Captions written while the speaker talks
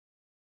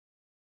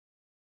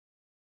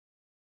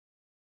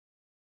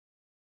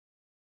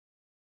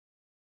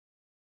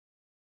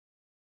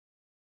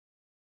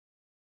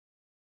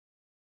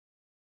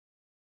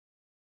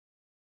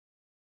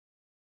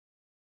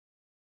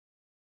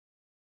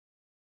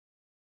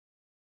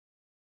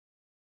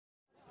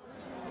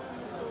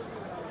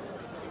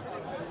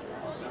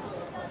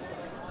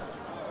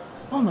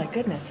Oh my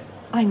goodness,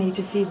 I need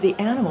to feed the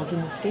animals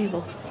in the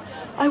stable.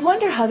 I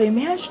wonder how they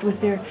managed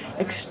with their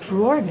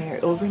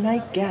extraordinary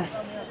overnight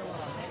guests.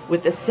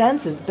 With the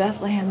census,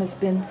 Bethlehem has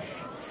been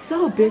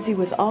so busy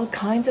with all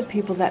kinds of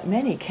people that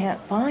many can't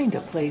find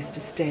a place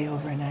to stay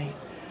overnight.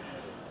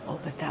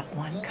 Oh, but that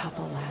one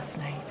couple last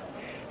night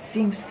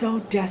seemed so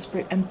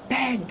desperate and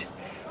begged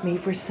me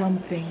for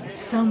something,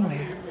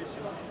 somewhere,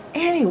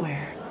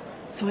 anywhere.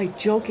 So I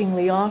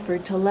jokingly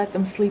offered to let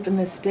them sleep in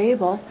the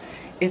stable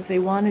if they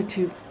wanted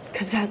to,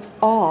 because that's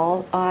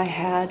all I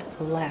had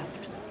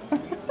left.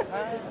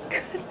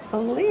 Couldn't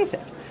believe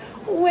it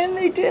when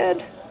they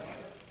did.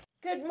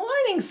 Good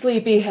morning,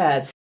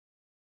 sleepyheads.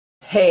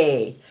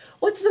 Hey,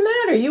 what's the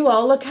matter? You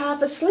all look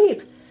half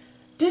asleep.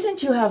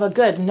 Didn't you have a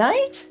good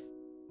night?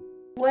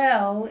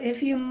 Well,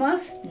 if you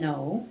must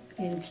know,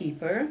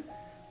 innkeeper,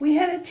 we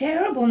had a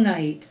terrible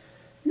night.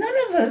 None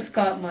of us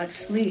got much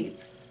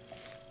sleep.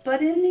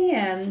 But in the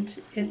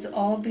end, it's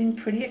all been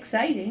pretty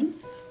exciting.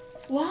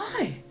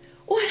 Why?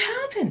 What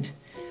happened?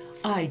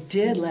 I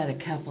did let a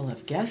couple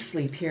of guests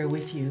sleep here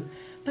with you,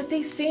 but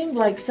they seemed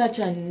like such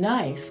a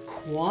nice,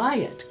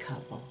 quiet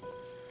couple.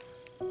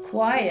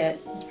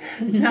 Quiet?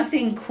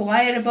 Nothing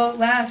quiet about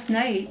last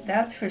night,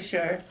 that's for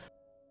sure.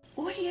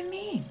 What do you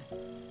mean?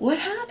 What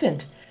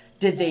happened?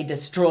 Did they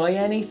destroy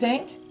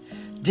anything?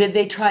 Did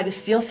they try to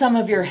steal some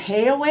of your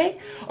hay away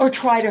or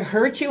try to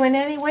hurt you in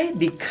any way?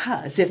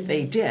 Because if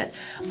they did,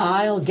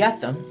 I'll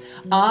get them.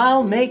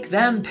 I'll make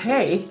them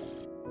pay.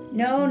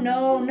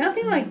 No,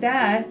 nothing like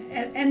that.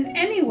 And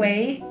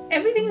anyway,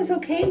 everything is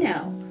okay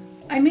now.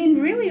 I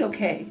mean, really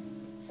okay.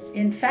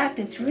 In fact,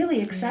 it's really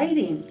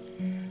exciting.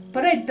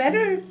 But I'd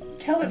better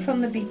tell it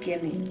from the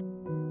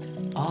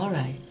beginning. All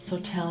right, so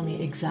tell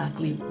me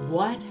exactly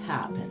what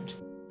happened.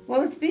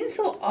 Well, it's been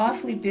so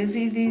awfully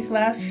busy these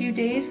last few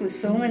days with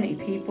so many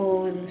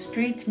people in the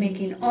streets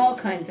making all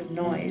kinds of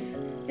noise.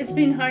 It's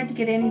been hard to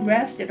get any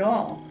rest at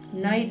all,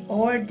 night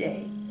or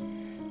day.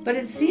 But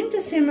it seemed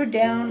to simmer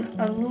down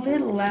a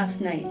little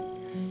last night.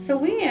 So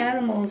we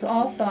animals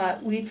all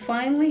thought we'd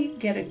finally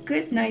get a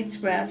good night's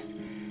rest,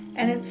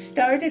 and it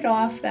started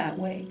off that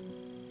way.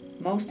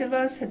 Most of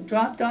us had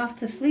dropped off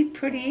to sleep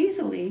pretty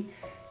easily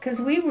because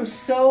we were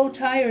so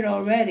tired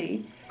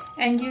already,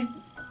 and you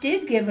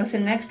did give us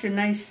an extra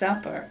nice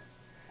supper.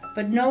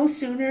 But no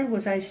sooner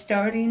was I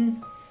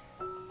starting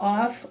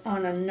off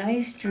on a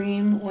nice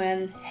dream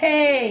when,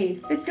 hey,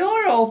 the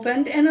door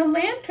opened and a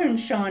lantern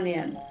shone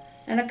in,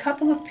 and a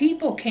couple of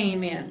people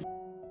came in.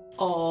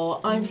 Oh,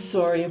 I'm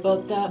sorry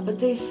about that, but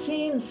they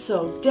seemed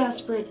so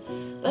desperate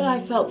that I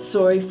felt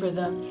sorry for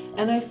them,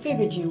 and I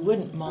figured you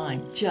wouldn't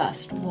mind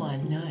just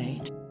one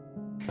night.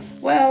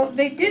 Well,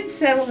 they did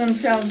settle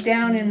themselves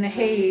down in the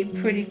hay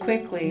pretty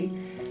quickly,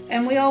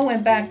 and we all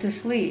went back to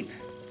sleep.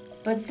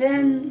 But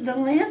then the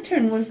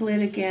lantern was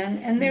lit again,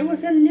 and there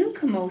was a new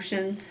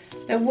commotion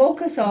that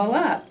woke us all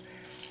up.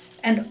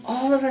 And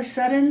all of a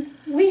sudden,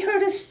 we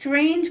heard a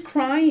strange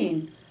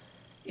crying.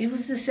 It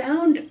was the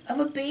sound of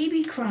a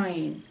baby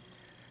crying.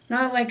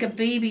 Not like a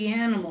baby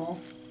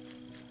animal.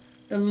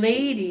 The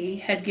lady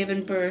had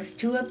given birth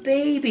to a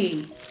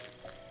baby.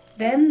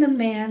 Then the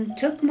man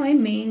took my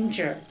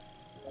manger.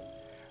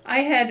 I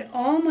had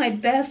all my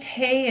best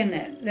hay in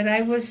it that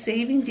I was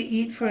saving to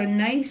eat for a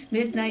nice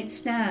midnight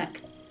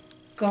snack.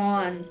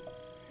 Gone.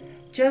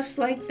 Just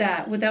like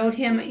that, without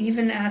him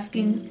even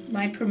asking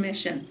my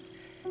permission.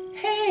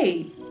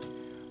 Hey!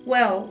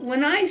 Well,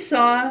 when I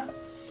saw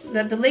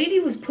that the lady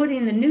was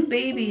putting the new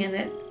baby in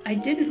it, I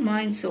didn't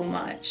mind so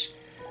much.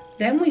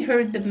 Then we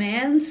heard the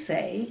man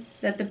say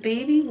that the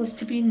baby was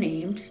to be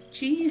named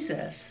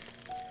Jesus.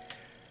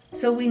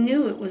 So we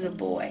knew it was a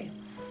boy.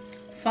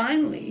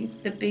 Finally,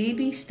 the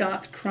baby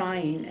stopped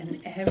crying and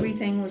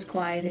everything was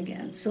quiet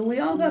again. So we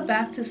all got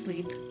back to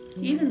sleep,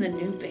 even the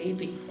new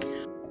baby.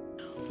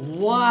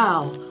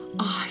 Wow,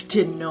 I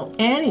didn't know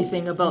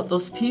anything about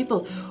those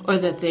people or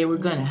that they were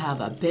going to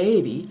have a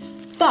baby.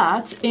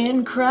 That's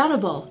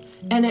incredible.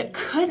 And it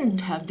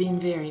couldn't have been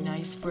very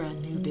nice for a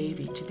new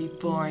baby to be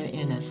born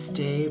in a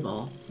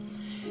stable.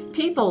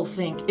 People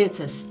think it's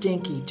a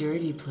stinky,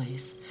 dirty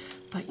place,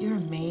 but your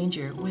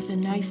manger with a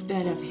nice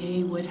bed of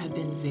hay would have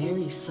been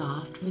very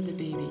soft for the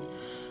baby.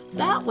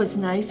 That was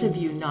nice of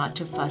you not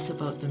to fuss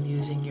about them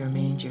using your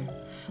manger,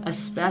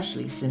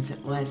 especially since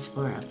it was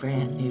for a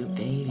brand new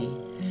baby.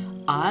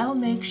 I'll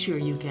make sure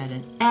you get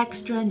an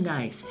extra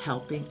nice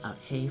helping of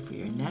hay for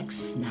your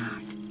next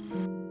snack.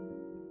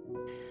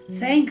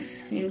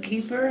 Thanks,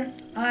 innkeeper.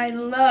 I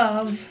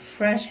love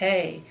fresh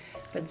hay,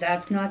 but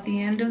that's not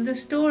the end of the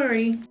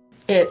story.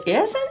 It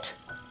isn't?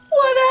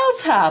 What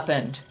else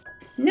happened?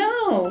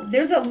 No,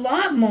 there's a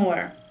lot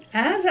more.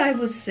 As I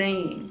was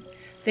saying,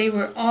 they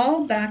were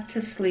all back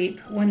to sleep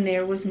when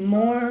there was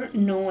more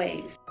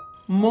noise.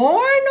 More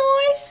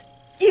noise?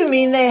 You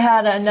mean they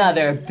had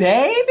another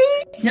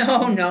baby?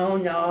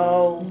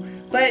 No.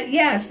 But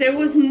yes, there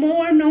was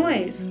more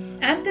noise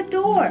at the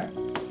door.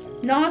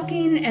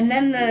 Knocking, and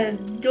then the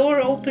door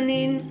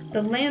opening,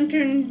 the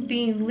lantern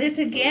being lit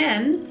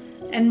again,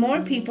 and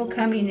more people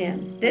coming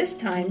in, this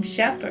time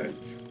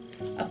shepherds.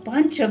 A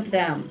bunch of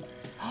them.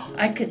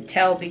 I could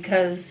tell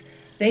because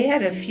they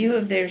had a few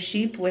of their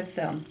sheep with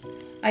them.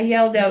 I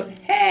yelled out,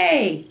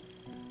 "Hey,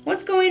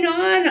 what's going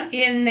on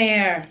in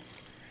there?"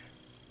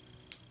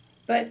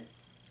 But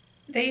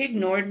they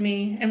ignored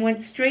me and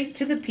went straight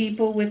to the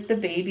people with the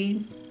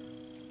baby.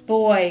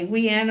 Boy,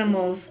 we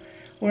animals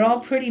were all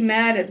pretty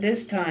mad at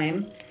this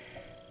time.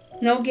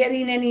 No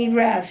getting any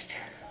rest.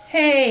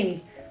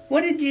 Hey,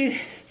 what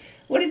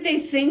did they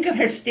think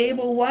our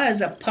stable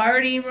was? A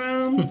party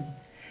room?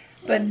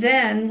 But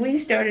then we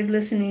started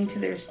listening to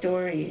their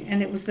story,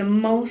 and it was the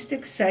most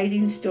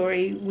exciting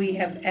story we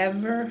have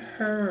ever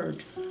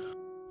heard.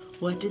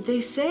 What did they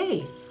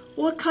say?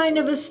 What kind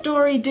of a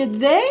story did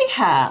they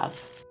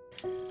have?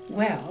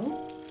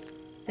 Well,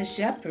 the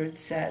shepherds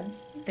said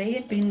they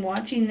had been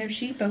watching their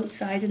sheep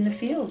outside in the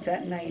fields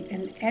at night,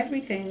 and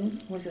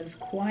everything was as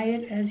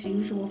quiet as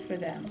usual for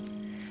them.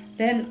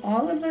 Then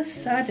all of a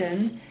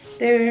sudden,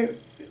 there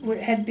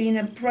had been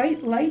a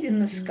bright light in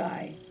the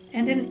sky,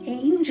 and an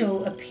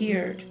angel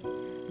appeared.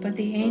 But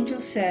the angel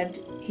said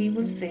he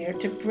was there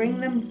to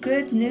bring them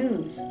good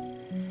news,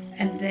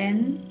 and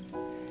then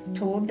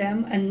told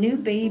them a new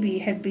baby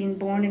had been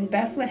born in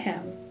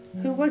Bethlehem,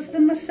 who was the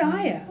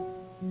Messiah.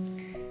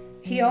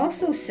 He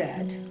also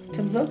said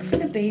to look for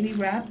the baby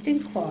wrapped in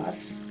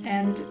cloths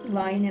and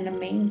lying in a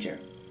manger.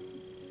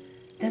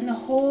 Then the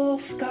whole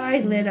sky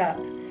lit up,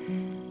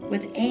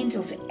 with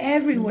angels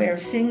everywhere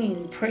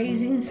singing,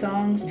 praising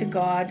songs to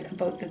God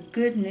about the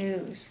good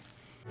news.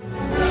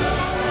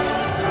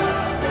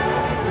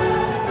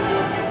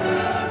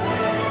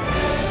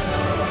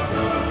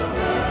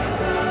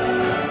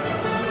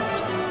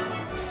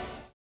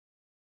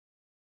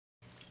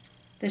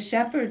 The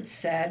shepherds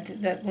said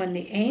that when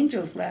the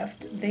angels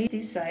left, they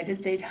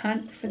decided they'd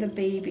hunt for the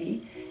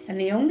baby, and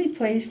the only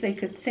place they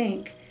could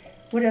think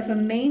would have a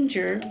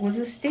manger was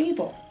a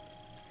stable.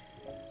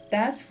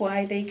 That's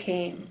why they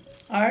came.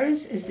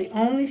 Ours is the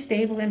only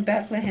stable in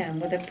Bethlehem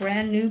with a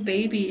brand new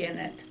baby in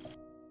it.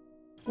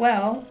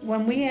 Well,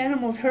 when we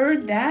animals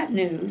heard that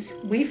news,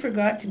 we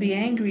forgot to be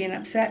angry and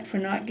upset for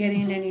not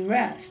getting any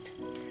rest.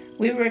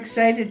 We were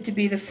excited to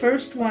be the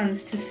first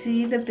ones to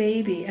see the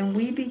baby, and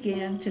we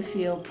began to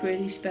feel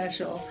pretty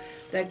special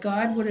that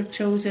God would have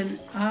chosen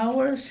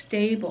our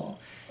stable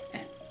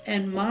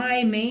and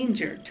my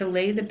manger to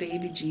lay the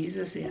baby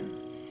Jesus in.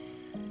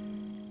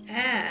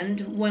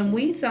 And when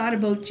we thought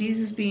about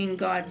Jesus being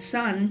God's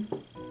son,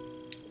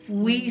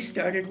 we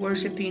started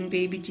worshiping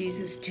baby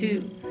Jesus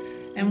too.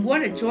 And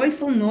what a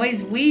joyful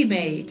noise we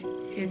made.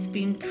 It's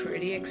been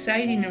pretty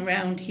exciting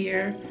around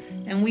here,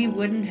 and we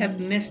wouldn't have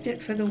missed it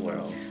for the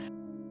world.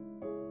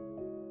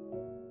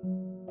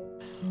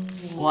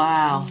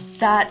 Wow,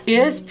 that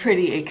is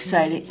pretty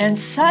exciting and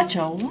such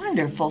a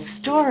wonderful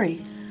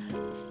story.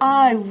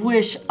 I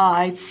wish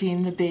I'd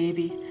seen the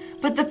baby,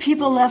 but the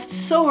people left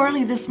so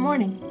early this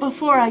morning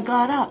before I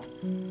got up,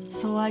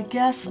 so I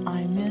guess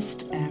I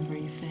missed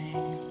everything.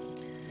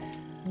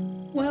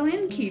 Well,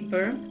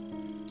 innkeeper,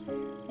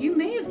 you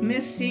may have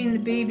missed seeing the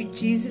baby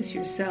Jesus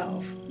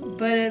yourself,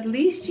 but at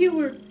least you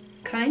were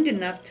kind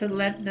enough to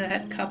let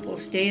that couple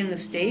stay in the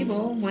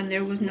stable when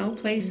there was no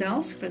place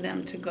else for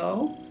them to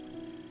go.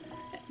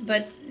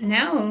 But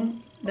now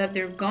that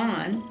they're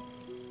gone,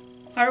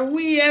 are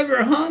we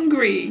ever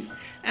hungry?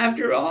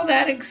 After all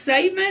that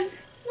excitement,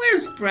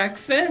 where's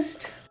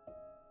breakfast?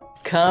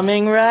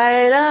 Coming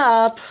right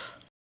up.